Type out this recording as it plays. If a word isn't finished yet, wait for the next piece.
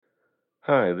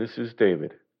Hi, this is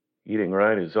David. Eating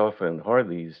right is often hard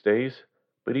these days,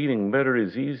 but eating better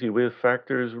is easy with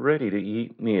Factor's ready to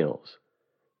eat meals.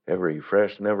 Every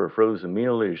fresh, never frozen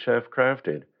meal is chef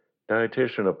crafted,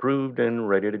 dietitian approved, and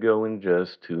ready to go in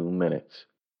just 2 minutes.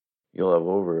 You'll have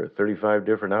over 35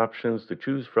 different options to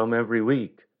choose from every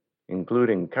week,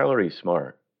 including Calorie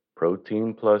Smart,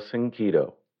 Protein Plus, and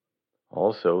Keto.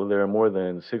 Also, there are more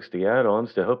than 60 add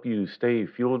ons to help you stay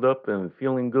fueled up and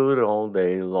feeling good all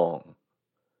day long.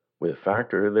 With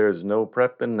Factor, there's no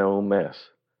prep and no mess.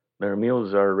 Their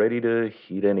meals are ready to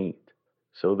heat and eat,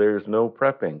 so there's no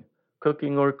prepping,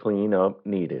 cooking, or clean up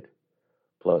needed.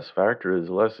 Plus, Factor is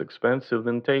less expensive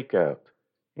than takeout,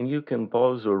 and you can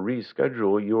pause or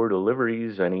reschedule your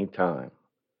deliveries anytime.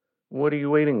 What are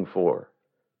you waiting for?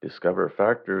 Discover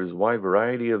Factor's wide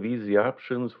variety of easy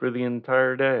options for the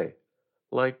entire day,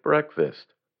 like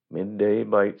breakfast, midday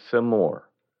bites, and more.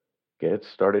 Get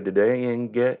started today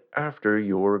and get after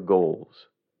your goals.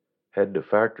 Head to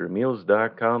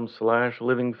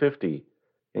factormeals.com/living50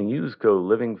 and use code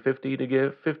living50 to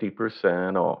get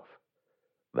 50% off.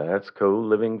 That's code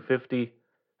living50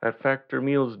 at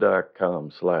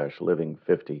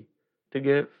factormeals.com/living50 to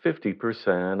get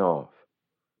 50% off.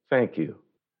 Thank you.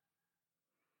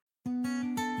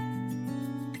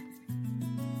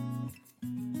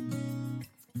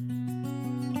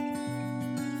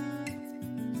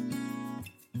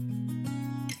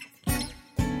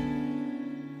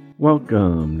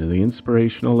 Welcome to the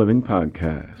Inspirational Living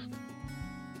Podcast.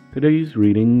 Today's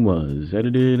reading was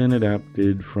edited and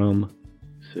adapted from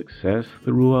Success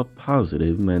Through a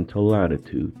Positive Mental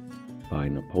Attitude by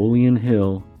Napoleon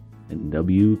Hill and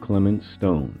W. Clement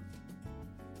Stone.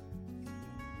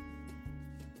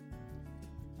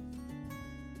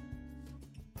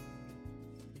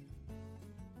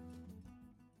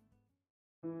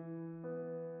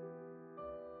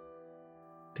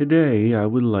 Today, I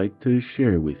would like to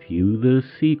share with you the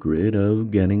secret of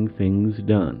getting things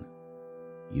done.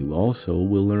 You also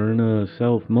will learn a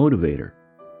self-motivator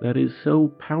that is so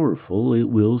powerful it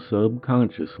will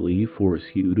subconsciously force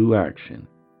you to action,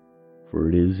 for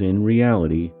it is in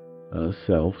reality a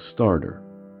self-starter.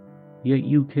 Yet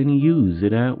you can use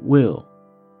it at will,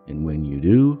 and when you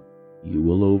do, you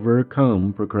will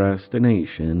overcome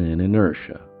procrastination and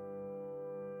inertia.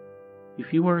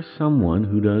 If you are someone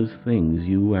who does things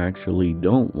you actually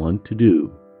don't want to do,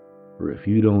 or if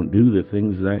you don't do the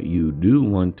things that you do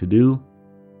want to do,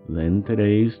 then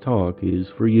today's talk is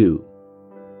for you.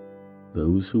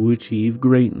 Those who achieve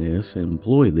greatness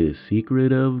employ this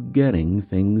secret of getting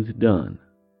things done.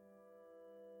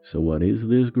 So what is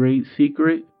this great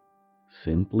secret?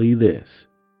 Simply this: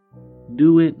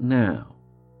 do it now.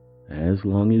 As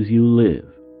long as you live,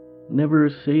 never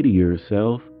say to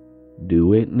yourself,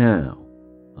 do it now,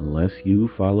 unless you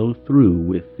follow through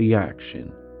with the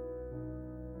action.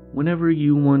 Whenever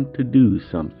you want to do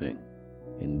something,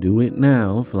 and do it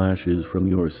now flashes from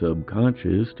your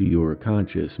subconscious to your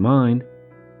conscious mind,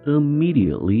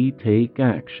 immediately take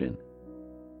action.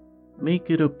 Make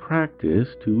it a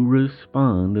practice to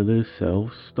respond to the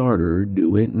self-starter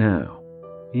do it now,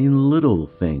 in little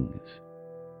things.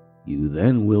 You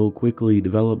then will quickly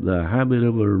develop the habit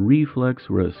of a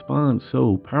reflex response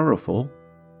so powerful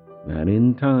that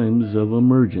in times of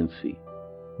emergency,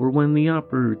 or when the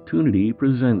opportunity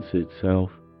presents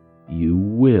itself, you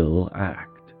will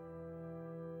act.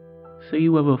 Say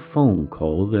you have a phone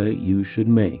call that you should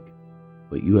make,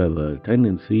 but you have a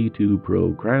tendency to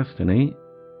procrastinate,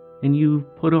 and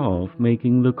you've put off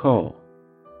making the call.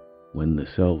 When the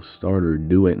self-starter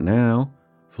do it now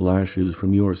flashes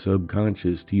from your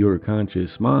subconscious to your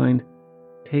conscious mind,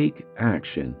 take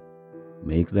action.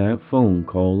 Make that phone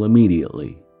call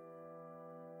immediately.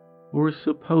 Or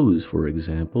suppose, for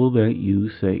example, that you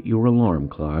set your alarm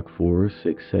clock for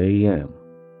 6 a.m.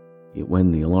 Yet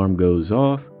when the alarm goes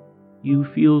off, you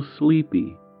feel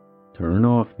sleepy. Turn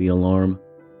off the alarm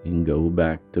and go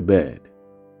back to bed.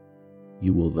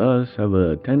 You will thus have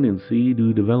a tendency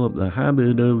to develop the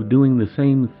habit of doing the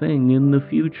same thing in the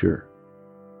future.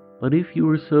 But if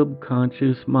your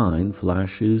subconscious mind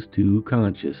flashes to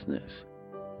consciousness,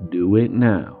 do it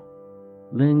now,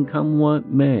 then come what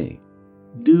may,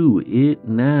 do it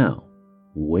now.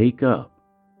 Wake up.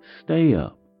 Stay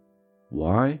up.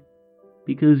 Why?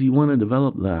 Because you want to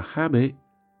develop the habit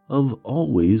of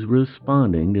always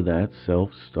responding to that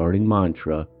self-starting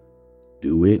mantra,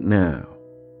 do it now.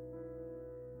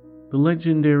 The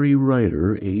legendary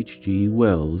writer H.G.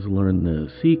 Wells learned the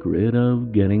secret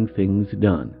of getting things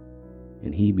done,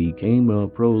 and he became a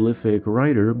prolific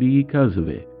writer because of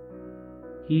it.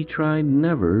 He tried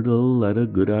never to let a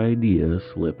good idea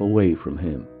slip away from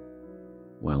him.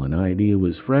 While an idea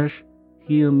was fresh,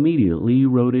 he immediately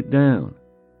wrote it down.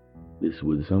 This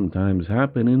would sometimes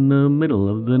happen in the middle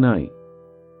of the night.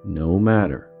 No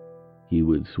matter. He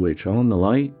would switch on the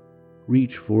light,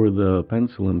 reach for the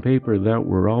pencil and paper that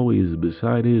were always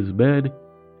beside his bed,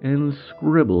 and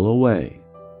scribble away.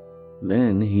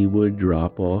 Then he would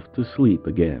drop off to sleep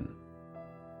again.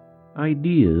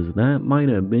 Ideas that might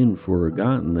have been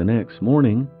forgotten the next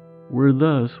morning were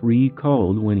thus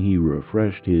recalled when he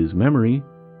refreshed his memory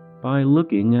by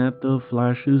looking at the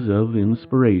flashes of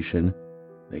inspiration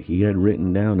that he had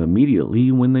written down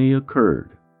immediately when they occurred.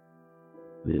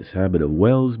 This habit of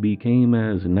Wells became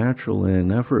as natural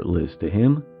and effortless to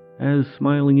him as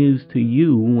smiling is to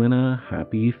you when a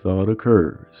happy thought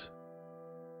occurs.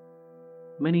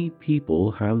 Many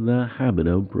people have the habit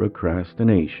of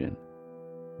procrastination.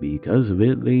 Because of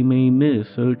it, they may miss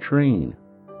a train,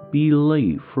 be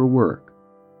late for work,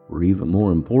 or even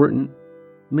more important,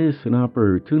 miss an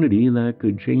opportunity that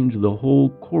could change the whole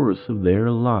course of their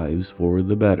lives for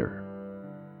the better.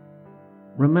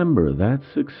 Remember that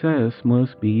success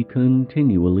must be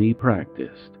continually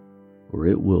practiced, or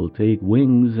it will take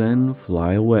wings and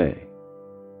fly away.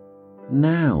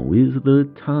 Now is the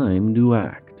time to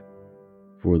act,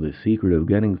 for the secret of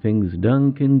getting things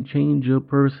done can change a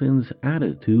person's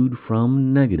attitude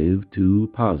from negative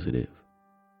to positive.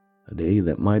 A day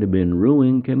that might have been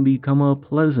ruined can become a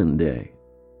pleasant day,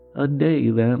 a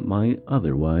day that might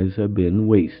otherwise have been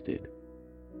wasted.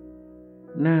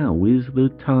 Now is the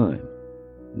time.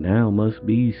 Now must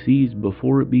be seized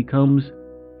before it becomes,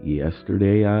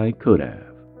 yesterday I could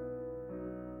have.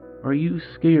 Are you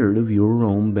scared of your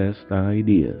own best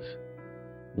ideas?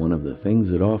 One of the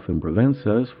things that often prevents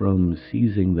us from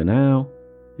seizing the now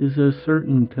is a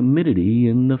certain timidity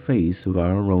in the face of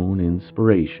our own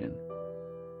inspiration.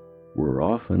 We're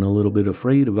often a little bit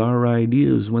afraid of our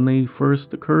ideas when they first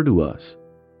occur to us.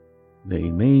 They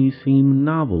may seem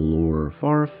novel or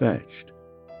far-fetched.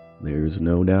 There's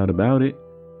no doubt about it.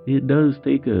 It does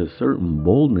take a certain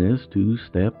boldness to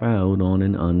step out on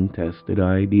an untested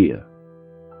idea.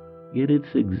 Yet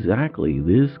it's exactly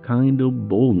this kind of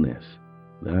boldness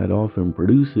that often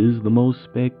produces the most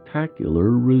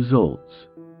spectacular results.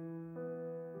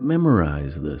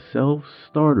 Memorize the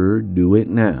self-starter "Do It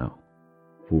Now,"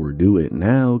 for Do It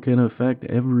Now can affect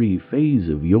every phase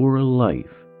of your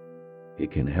life.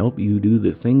 It can help you do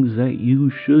the things that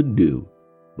you should do,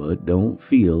 but don't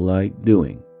feel like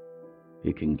doing.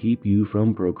 It can keep you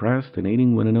from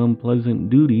procrastinating when an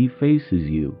unpleasant duty faces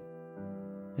you.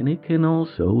 And it can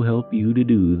also help you to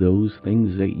do those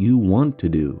things that you want to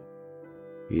do.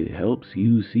 It helps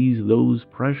you seize those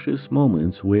precious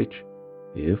moments which,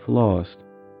 if lost,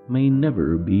 may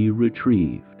never be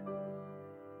retrieved.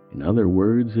 In other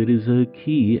words, it is a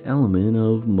key element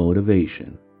of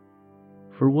motivation.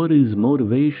 For what is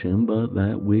motivation but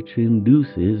that which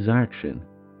induces action,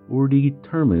 or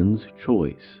determines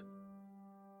choice?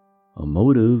 A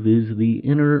motive is the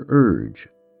inner urge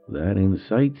that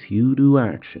incites you to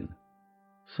action,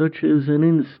 such as an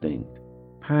instinct,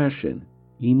 passion,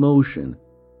 emotion,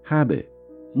 habit,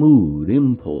 mood,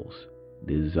 impulse,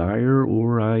 desire,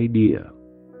 or idea.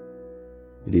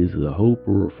 It is the hope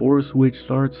or force which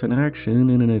starts an action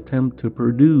in an attempt to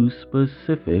produce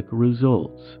specific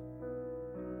results.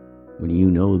 When you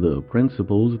know the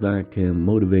principles that can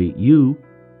motivate you,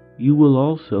 you will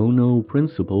also know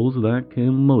principles that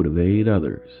can motivate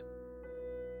others.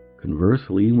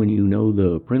 Conversely, when you know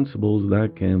the principles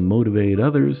that can motivate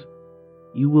others,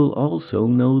 you will also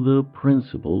know the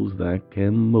principles that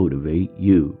can motivate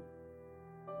you.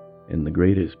 And the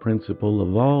greatest principle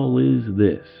of all is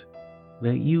this,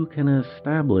 that you can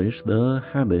establish the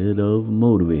habit of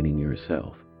motivating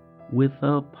yourself with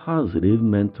a positive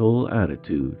mental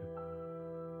attitude.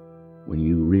 When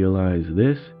you realize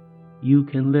this, you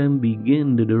can then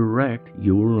begin to direct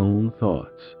your own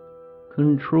thoughts,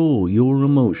 control your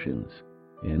emotions,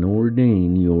 and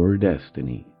ordain your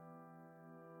destiny.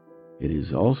 It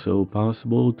is also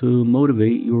possible to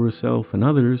motivate yourself and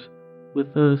others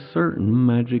with a certain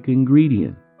magic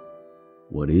ingredient.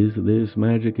 What is this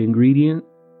magic ingredient?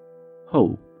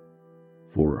 Hope.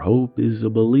 For hope is a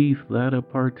belief that a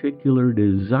particular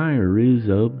desire is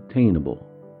obtainable.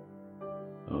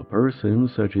 A person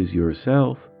such as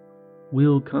yourself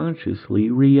will consciously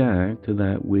react to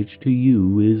that which to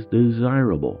you is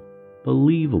desirable,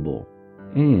 believable,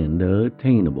 and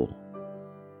attainable.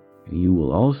 You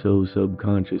will also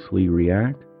subconsciously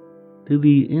react to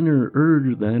the inner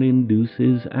urge that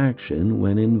induces action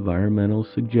when environmental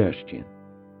suggestion,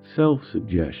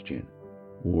 self-suggestion,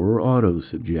 or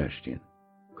autosuggestion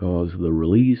cause the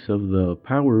release of the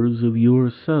powers of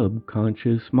your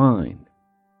subconscious mind.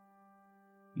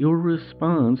 Your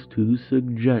response to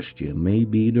suggestion may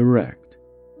be direct,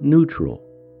 neutral,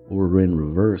 or in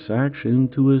reverse action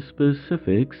to a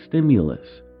specific stimulus.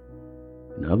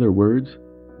 In other words,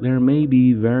 there may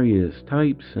be various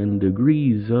types and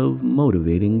degrees of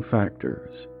motivating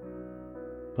factors.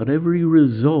 But every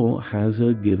result has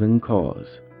a given cause,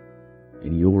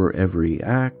 and your every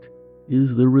act is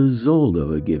the result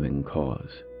of a given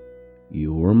cause,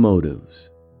 your motives.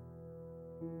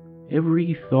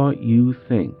 Every thought you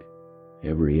think,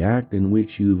 every act in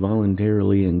which you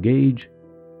voluntarily engage,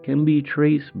 can be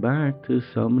traced back to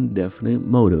some definite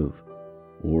motive,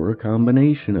 or a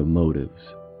combination of motives.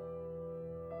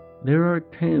 There are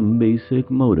 10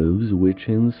 basic motives which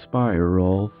inspire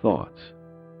all thoughts,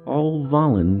 all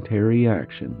voluntary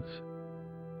actions.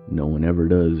 No one ever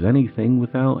does anything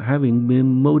without having been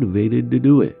motivated to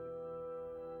do it.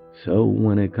 So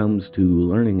when it comes to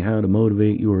learning how to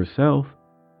motivate yourself,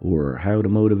 or how to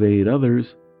motivate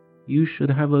others, you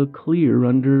should have a clear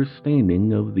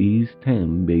understanding of these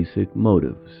 10 basic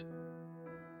motives.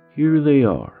 Here they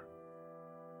are.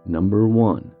 Number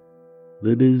 1.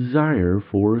 The desire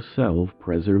for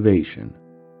self-preservation.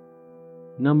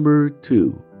 Number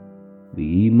 2.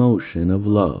 The emotion of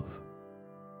love.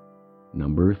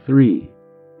 Number 3.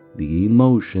 The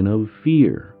emotion of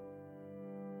fear.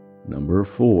 Number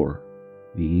 4.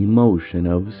 The emotion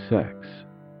of sex.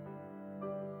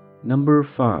 Number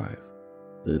 5.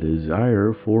 The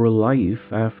desire for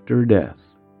life after death.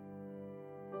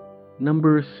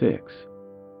 Number 6.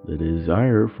 The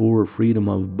desire for freedom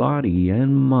of body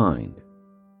and mind.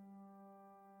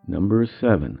 Number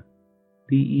 7.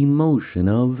 The emotion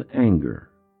of anger.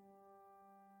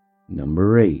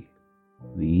 Number 8.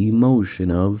 The emotion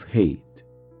of hate.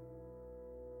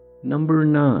 Number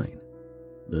 9.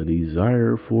 The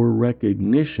desire for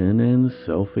recognition and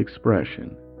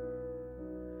self-expression.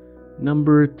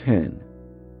 Number 10.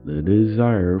 The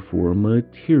desire for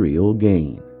material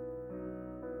gain.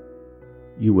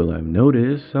 You will have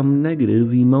noticed some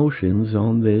negative emotions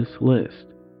on this list.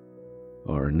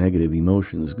 Are negative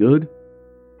emotions good?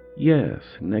 Yes,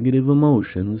 negative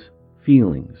emotions,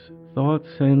 feelings, thoughts,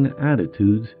 and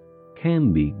attitudes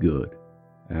can be good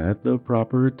at the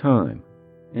proper time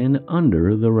and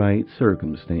under the right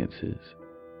circumstances.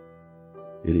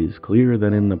 It is clear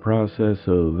that in the process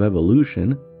of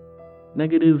evolution,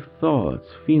 negative thoughts,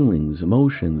 feelings,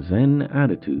 emotions, and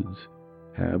attitudes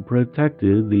have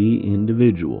protected the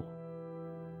individual.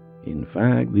 In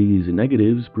fact, these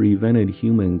negatives prevented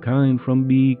humankind from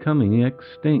becoming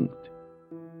extinct.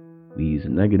 These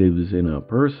negatives in a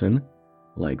person,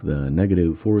 like the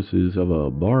negative forces of a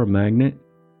bar magnet,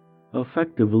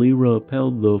 effectively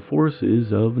repelled the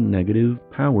forces of negative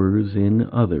powers in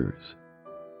others.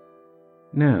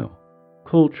 Now,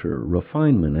 culture,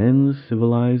 refinement, and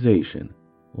civilization,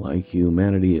 like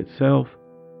humanity itself,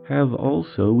 have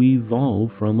also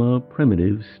evolved from a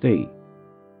primitive state.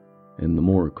 And the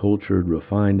more cultured,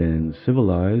 refined, and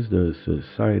civilized a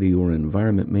society or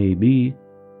environment may be,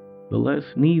 the less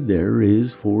need there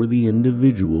is for the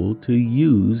individual to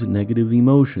use negative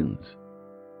emotions.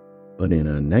 But in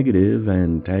a negative,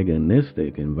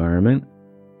 antagonistic environment,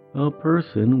 a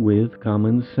person with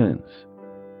common sense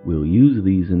will use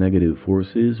these negative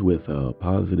forces with a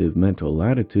positive mental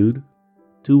attitude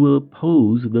to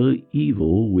oppose the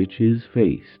evil which is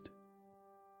faced.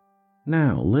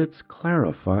 Now let's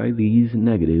clarify these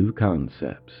negative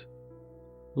concepts.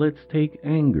 Let's take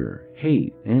anger,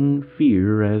 hate, and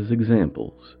fear as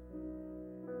examples.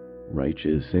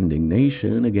 Righteous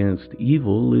indignation against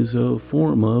evil is a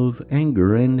form of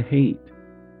anger and hate.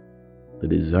 The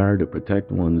desire to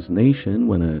protect one's nation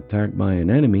when attacked by an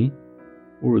enemy,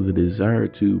 or the desire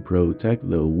to protect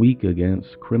the weak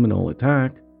against criminal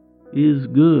attack, is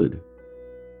good.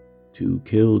 To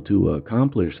kill to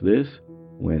accomplish this,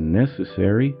 when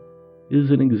necessary, is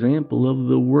an example of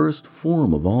the worst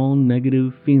form of all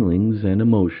negative feelings and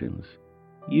emotions,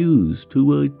 used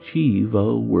to achieve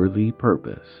a worthy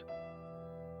purpose.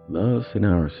 Thus, in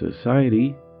our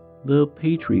society, the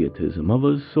patriotism of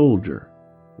a soldier,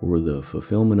 or the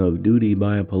fulfillment of duty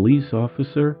by a police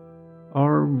officer,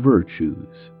 are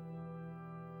virtues.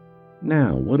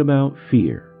 Now, what about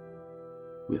fear?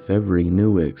 With every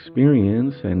new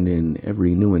experience and in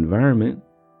every new environment,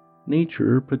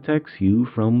 nature protects you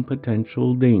from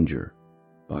potential danger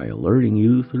by alerting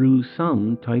you through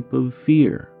some type of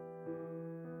fear.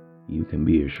 You can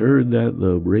be assured that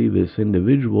the bravest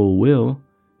individual will,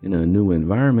 in a new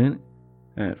environment,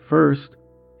 at first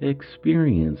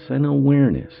experience an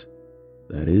awareness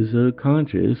that is a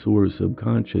conscious or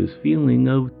subconscious feeling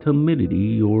of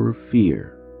timidity or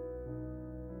fear.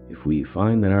 If we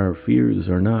find that our fears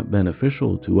are not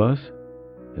beneficial to us,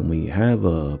 and we have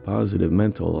a positive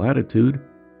mental attitude,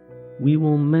 we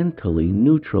will mentally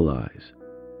neutralize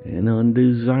an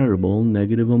undesirable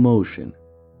negative emotion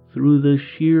through the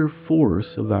sheer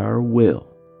force of our will,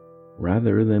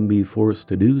 rather than be forced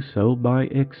to do so by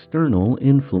external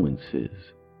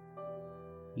influences.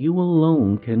 You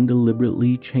alone can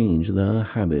deliberately change the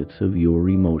habits of your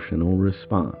emotional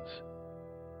response.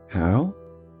 How?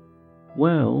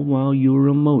 Well, while your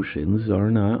emotions are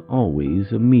not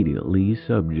always immediately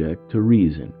subject to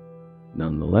reason,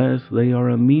 nonetheless they are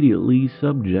immediately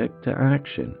subject to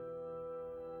action.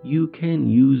 You can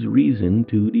use reason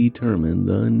to determine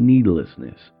the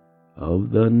needlessness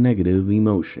of the negative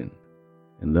emotion,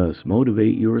 and thus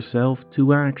motivate yourself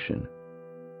to action.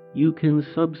 You can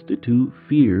substitute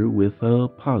fear with a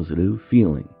positive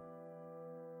feeling.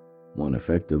 One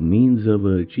effective means of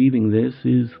achieving this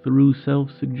is through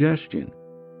self-suggestion,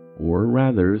 or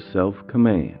rather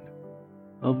self-command,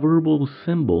 a verbal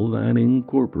symbol that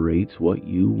incorporates what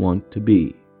you want to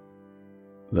be.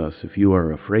 Thus, if you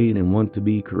are afraid and want to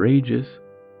be courageous,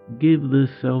 give the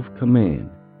self-command,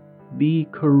 "Be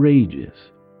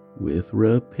courageous," with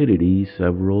rapidity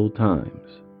several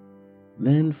times.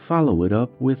 Then follow it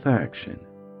up with action.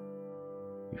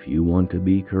 If you want to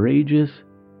be courageous,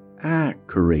 act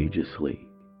courageously.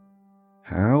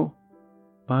 How?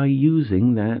 By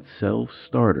using that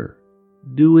self-starter.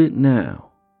 Do it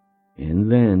now,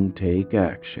 and then take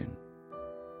action.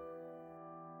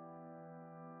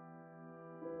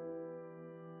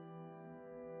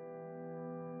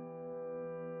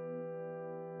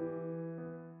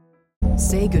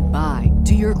 Say goodbye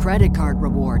to your credit card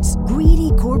rewards.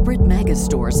 Greedy corporate mega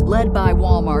stores, led by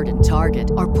Walmart and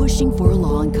Target, are pushing for a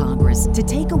law in Congress to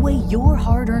take away your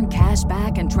hard-earned cash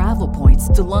back and travel points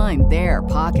to line their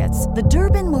pockets. The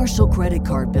Durbin-Marshall credit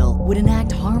card bill would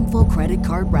enact harmful credit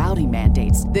card routing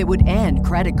mandates that would end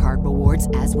credit card rewards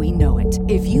as we know it.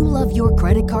 If you love your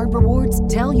credit card rewards,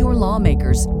 tell your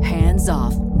lawmakers, hands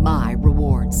off my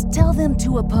rewards. Tell them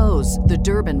to oppose the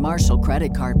Durbin-Marshall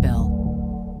credit card bill.